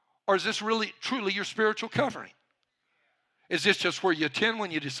 Or is this really, truly your spiritual covering? Is this just where you attend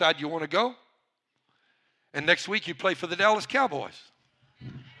when you decide you want to go? And next week you play for the Dallas Cowboys?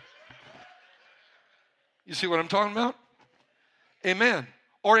 You see what I'm talking about? Amen.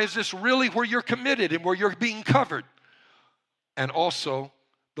 Or is this really where you're committed and where you're being covered? And also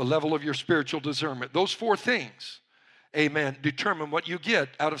the level of your spiritual discernment. Those four things, amen, determine what you get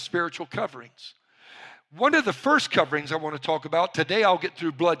out of spiritual coverings. One of the first coverings I want to talk about, today I'll get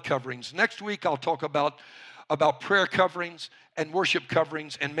through blood coverings. Next week I'll talk about prayer coverings and worship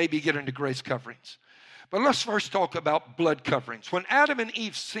coverings and maybe get into grace coverings. But let's first talk about blood coverings. When Adam and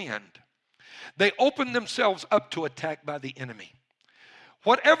Eve sinned, they opened themselves up to attack by the enemy.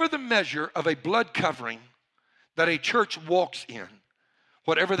 Whatever the measure of a blood covering that a church walks in,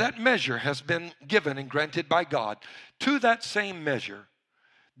 whatever that measure has been given and granted by God, to that same measure,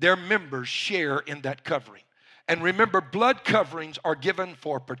 their members share in that covering. And remember, blood coverings are given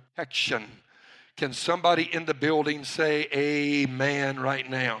for protection. Can somebody in the building say amen right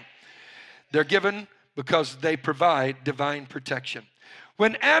now? They're given because they provide divine protection.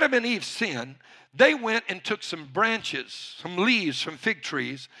 When Adam and Eve sinned, they went and took some branches, some leaves from fig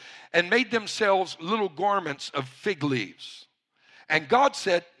trees, and made themselves little garments of fig leaves. And God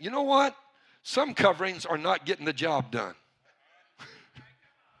said, you know what? Some coverings are not getting the job done.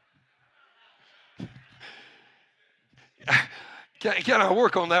 Can I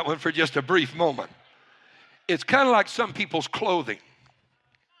work on that one for just a brief moment? It's kind of like some people's clothing.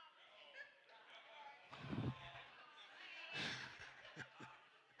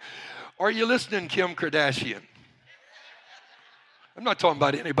 Are you listening, Kim Kardashian? I'm not talking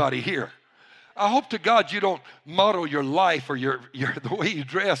about anybody here. I hope to God you don't model your life or the way you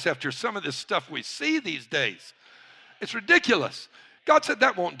dress after some of this stuff we see these days. It's ridiculous. God said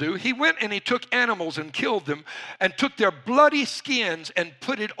that won't do. He went and he took animals and killed them and took their bloody skins and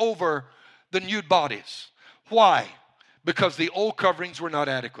put it over the nude bodies. Why? Because the old coverings were not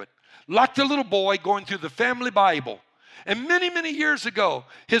adequate. Like the little boy going through the family Bible. And many, many years ago,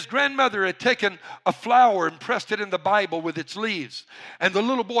 his grandmother had taken a flower and pressed it in the Bible with its leaves. And the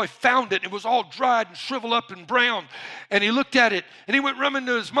little boy found it. It was all dried and shriveled up and brown. And he looked at it, and he went running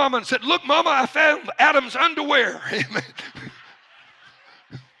to his mama and said, "Look, Mama, I found Adam's underwear." Amen.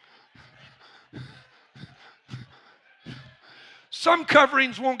 Some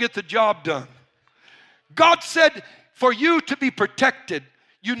coverings won't get the job done. God said for you to be protected,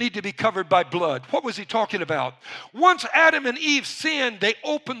 you need to be covered by blood. What was he talking about? Once Adam and Eve sinned, they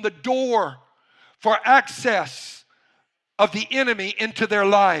opened the door for access of the enemy into their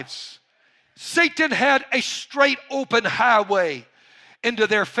lives. Satan had a straight open highway into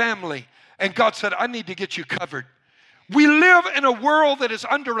their family. And God said, I need to get you covered. We live in a world that is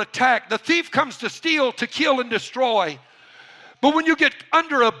under attack. The thief comes to steal, to kill, and destroy. But when you get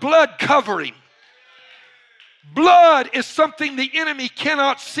under a blood covering, blood is something the enemy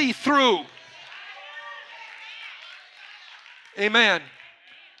cannot see through. Amen.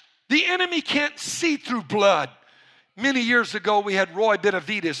 The enemy can't see through blood. Many years ago, we had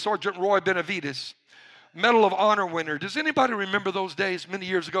Sergeant Roy Benavides, Medal of Honor winner. Does anybody remember those days many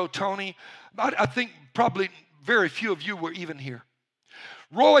years ago, Tony? I think probably very few of you were even here.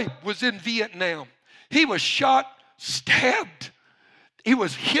 Roy was in Vietnam. He was shot, stabbed. He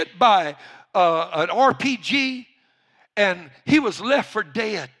was hit by an RPG, and he was left for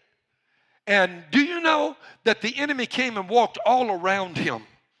dead. And do you know that the enemy came and walked all around him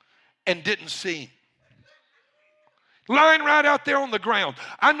and didn't see him? Lying right out there on the ground.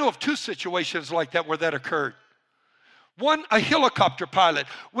 I know of two situations like that where that occurred. One, a helicopter pilot,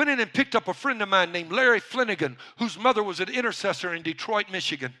 went in and picked up a friend of mine named Larry Flanagan, whose mother was an intercessor in Flint,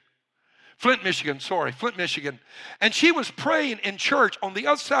 Michigan. And she was praying in church on the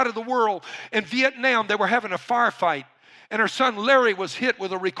other side of the world in Vietnam. They were having a firefight. And her son Larry was hit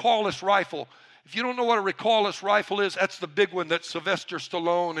with a recoilless rifle. If you don't know what a recoilless rifle is, that's the big one that Sylvester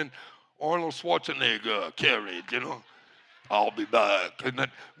Stallone and Arnold Schwarzenegger carried, you know. I'll be back. And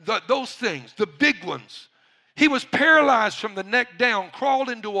those things, the big ones. He was paralyzed from the neck down, crawled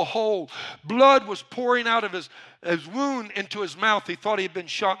into a hole. Blood was pouring out of his wound into his mouth. He thought he had been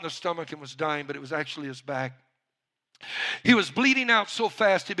shot in the stomach and was dying, but it was actually his back. He was bleeding out so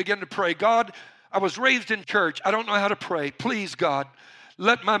fast, he began to pray, God, I was raised in church. I don't know how to pray. Please, God,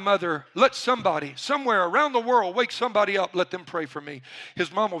 let my mother, let somebody, somewhere around the world, wake somebody up. Let them pray for me.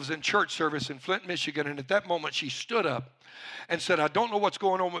 His mama was in church service in Flint, Michigan, and at that moment she stood up and said, I don't know what's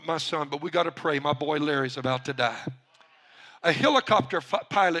going on with my son, but we got to pray. My boy Larry's about to die. A helicopter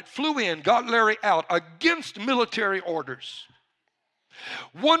pilot flew in, got Larry out against military orders.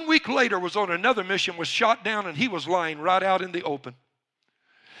 1 week later, was on another mission, was shot down, and he was lying right out in the open.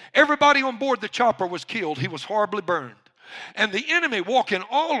 Everybody on board the chopper was killed. He was horribly burned. And the enemy walking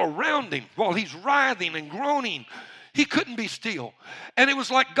all around him while he's writhing and groaning. He couldn't be still. And it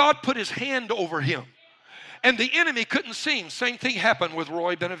was like God put his hand over him. And the enemy couldn't see him. Same thing happened with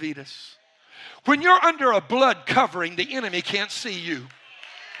Roy Benavides. When you're under a blood covering, the enemy can't see you.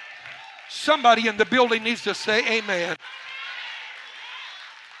 Somebody in the building needs to say amen.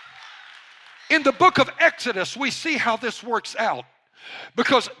 In the book of Exodus, we see how this works out.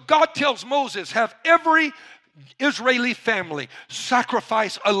 Because God tells Moses, have every Israeli family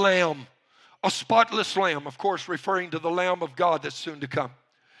sacrifice a lamb, a spotless lamb, of course, referring to the Lamb of God that's soon to come.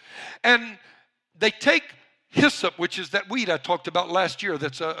 And they take hyssop, which is that weed I talked about last year,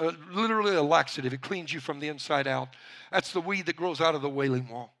 that's literally a laxative. It cleans you from the inside out. That's the weed that grows out of the Wailing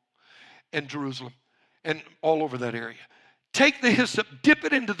Wall in Jerusalem and all over that area. Take the hyssop, dip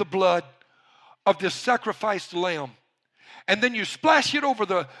it into the blood of this sacrificed lamb. And then you splash it over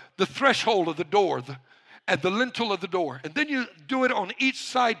the threshold of the door, at the lintel of the door. And then you do it on each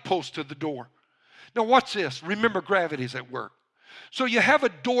side post of the door. Now watch this. Remember, gravity's at work. So you have a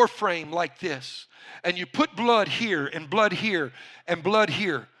door frame like this. And you put blood here and blood here and blood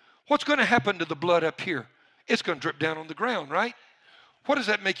here. What's going to happen to the blood up here? It's going to drip down on the ground, right? What does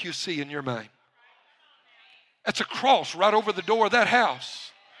that make you see in your mind? That's a cross right over the door of that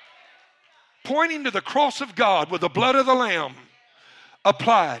house. Pointing to the cross of God with the blood of the Lamb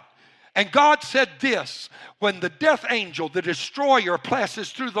applied. And God said this, when the death angel, the destroyer,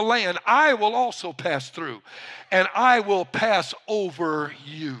 passes through the land, I will also pass through, and I will pass over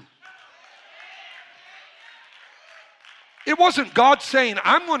you. It wasn't God saying,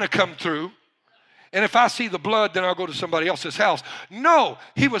 I'm going to come through, and if I see the blood, then I'll go to somebody else's house. No,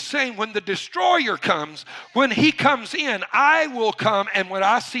 he was saying when the destroyer comes, when he comes in, I will come, and when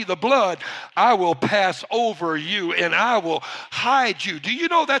I see the blood, I will pass over you, and I will hide you. Do you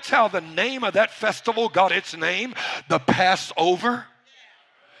know that's how the name of that festival got its name? The Passover.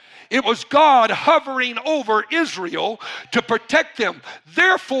 It was God hovering over Israel to protect them.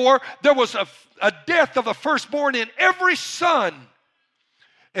 Therefore, there was a death of a firstborn in every son.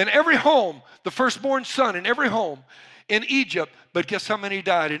 In every home, the firstborn son in every home in Egypt. But guess how many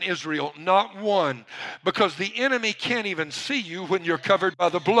died in Israel? Not one. Because the enemy can't even see you when you're covered by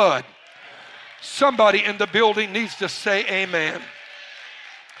the blood. Somebody in the building needs to say amen.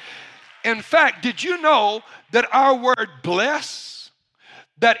 In fact, did you know that our word bless,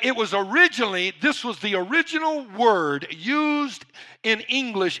 that it was originally, this was the original word used in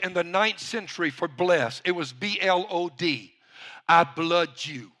English in the 9th century for bless. It was B-L-O-D. I blood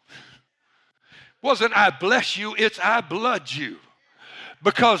you. Wasn't I bless you, it's I blood you.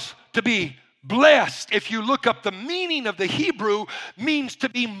 Because to be blessed, if you look up the meaning of the Hebrew, means to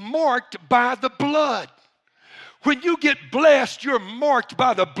be marked by the blood. When you get blessed, you're marked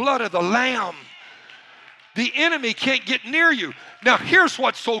by the blood of the Lamb. The enemy can't get near you. Now here's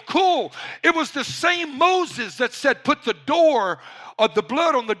what's so cool. It was the same Moses that said, put the door of the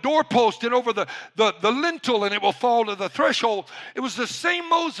blood on the doorpost and over the lintel, and it will fall to the threshold. It was the same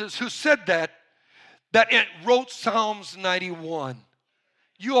Moses who said that it wrote Psalms 91.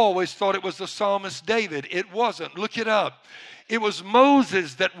 You always thought it was the psalmist David. It wasn't. Look it up. It was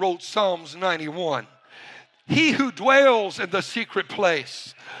Moses that wrote Psalms 91. He who dwells in the secret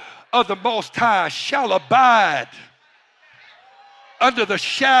place of the Most High shall abide under the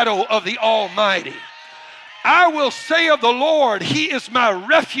shadow of the Almighty. I will say of the Lord, He is my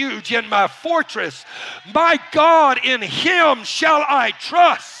refuge and my fortress. My God, in Him shall I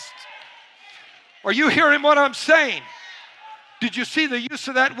trust. Are you hearing what I'm saying? Did you see the use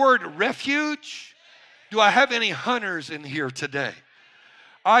of that word, refuge? Do I have any hunters in here today?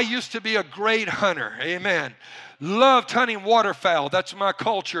 I used to be a great hunter. Amen. Loved hunting waterfowl. That's my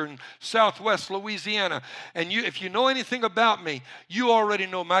culture in southwest Louisiana. And if you know anything about me, you already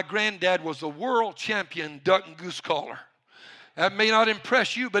know my granddad was a world champion duck and goose caller. That may not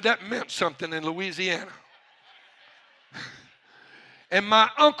impress you, but that meant something in Louisiana. And my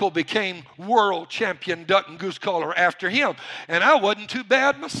uncle became world champion duck and goose caller after him. And I wasn't too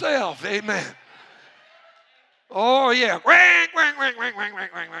bad myself. Amen. Oh, yeah.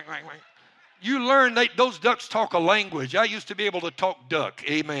 You learn those ducks talk a language. I used to be able to talk duck.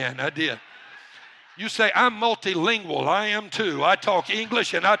 Amen. I did. You say, I'm multilingual. I am too. I talk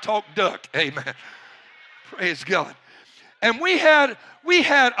English and I talk duck. Amen. Praise God. And we had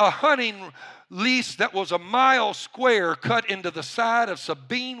a hunting lease that was 1 mile square cut into the side of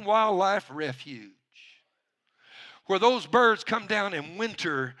Sabine Wildlife Refuge, where those birds come down in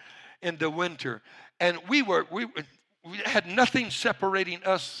winter in the winter. And we had nothing separating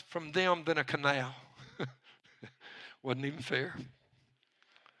us from them than a canal. Wasn't even fair.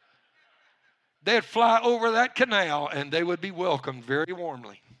 They'd fly over that canal and they would be welcomed very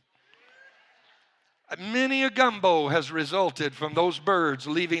warmly. Many a gumbo has resulted from those birds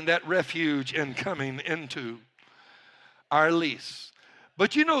leaving that refuge and coming into our lease.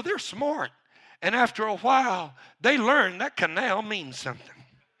 But you know, they're smart. And after a while, they learn that canal means something.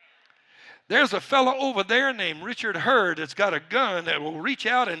 There's a fellow over there named Richard Hurd that's got a gun that will reach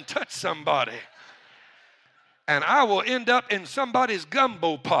out and touch somebody. And I will end up in somebody's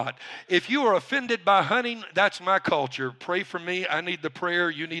gumbo pot. If you are offended by hunting, that's my culture. Pray for me. I need the prayer.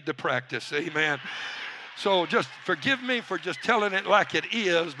 You need the practice. Amen. So just forgive me for just telling it like it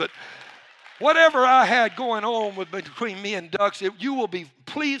is. But whatever I had going on between me and ducks, you will be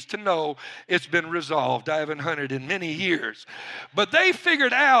pleased to know it's been resolved. I haven't hunted in many years. But they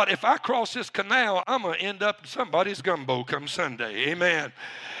figured out if I cross this canal, I'm going to end up in somebody's gumbo come Sunday. Amen.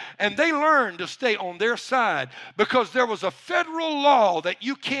 And they learned to stay on their side because there was a federal law that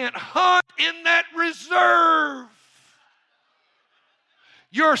you can't hunt in that reserve.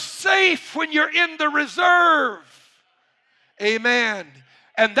 You're safe when you're in the reserve. Amen.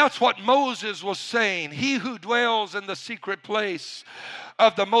 And that's what Moses was saying. He who dwells in the secret place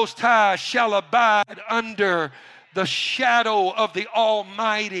of the Most High shall abide under the shadow of the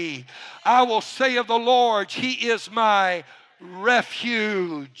Almighty. I will say of the Lord, He is my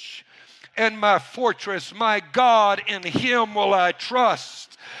refuge and my fortress, my God, in Him will I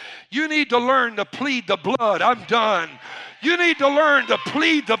trust. You need to learn to plead the blood. I'm done. You need to learn to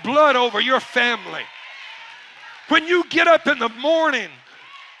plead the blood over your family. When you get up in the morning,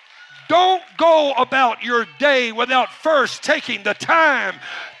 don't go about your day without first taking the time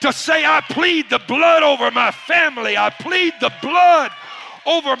to say, I plead the blood over my family. I plead the blood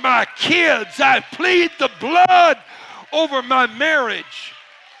over my kids. I plead the blood over my marriage.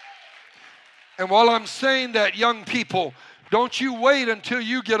 And while I'm saying that, young people, don't you wait until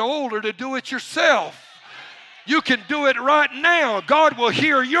you get older to do it yourself. You can do it right now. God will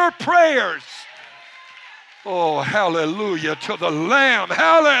hear your prayers. Oh, hallelujah to the Lamb.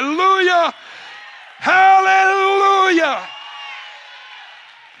 Hallelujah. Hallelujah.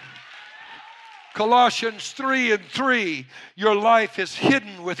 Colossians 3:3, your life is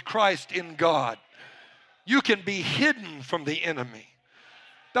hidden with Christ in God. You can be hidden from the enemy.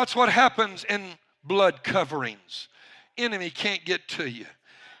 That's what happens in blood coverings. Enemy can't get to you.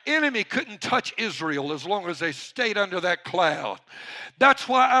 Enemy couldn't touch Israel as long as they stayed under that cloud. That's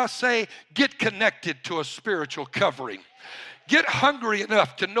why I say get connected to a spiritual covering. Get hungry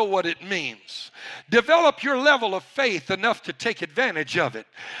enough to know what it means. Develop your level of faith enough to take advantage of it.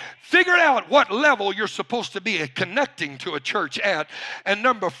 Figure out what level you're supposed to be connecting to a church at. And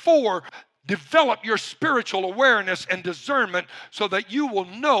number 4, develop your spiritual awareness and discernment so that you will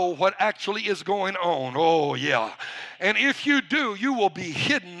know what actually is going on. Oh, yeah. And if you do, you will be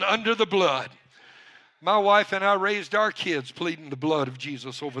hidden under the blood. My wife and I raised our kids pleading the blood of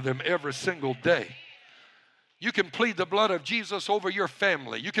Jesus over them every single day. You can plead the blood of Jesus over your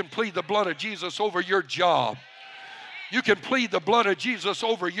family. You can plead the blood of Jesus over your job. You can plead the blood of Jesus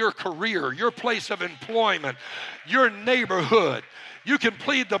over your career, your place of employment, your neighborhood. You can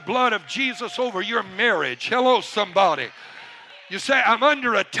plead the blood of Jesus over your marriage. Hello, somebody. You say, I'm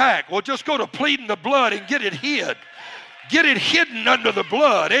under attack. Well, just go to pleading the blood and get it hid. Get it hidden under the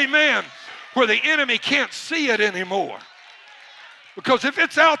blood. Amen. Where the enemy can't see it anymore. Because if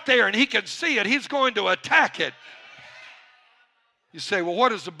it's out there and he can see it, he's going to attack it. You say, well, what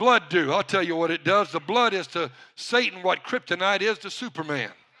does the blood do? I'll tell you what it does. The blood is to Satan what kryptonite is to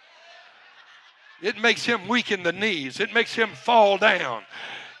Superman. It makes him weak in the knees. It makes him fall down.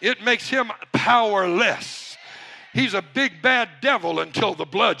 It makes him powerless. He's a big bad devil until the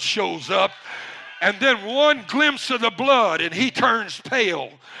blood shows up. And then one glimpse of the blood and he turns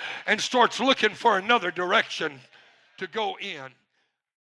pale and starts looking for another direction to go in.